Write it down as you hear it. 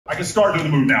I can start doing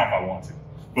the move now if I want to.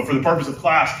 But for the purpose of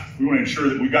class, we want to ensure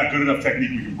that we've got good enough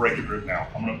technique we can break a grip now.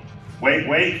 I'm gonna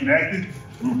wait, connected,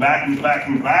 move back, move back,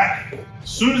 move back. As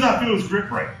soon as I feel his grip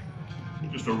break,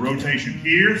 just a rotation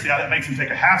here. See how that makes him take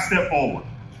a half step forward,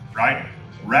 right?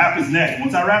 Wrap his neck.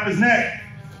 Once I wrap his neck,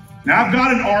 now I've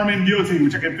got an arm in guillotine,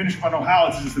 which I can finish if I know how.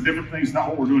 It's just a different thing. It's not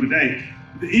what we're doing today.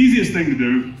 The easiest thing to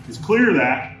do is clear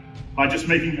that by just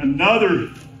making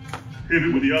another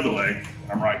pivot with the other leg.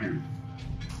 I'm right here.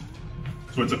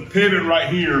 So it's a pivot right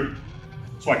here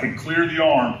so I can clear the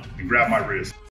arm and grab my wrist.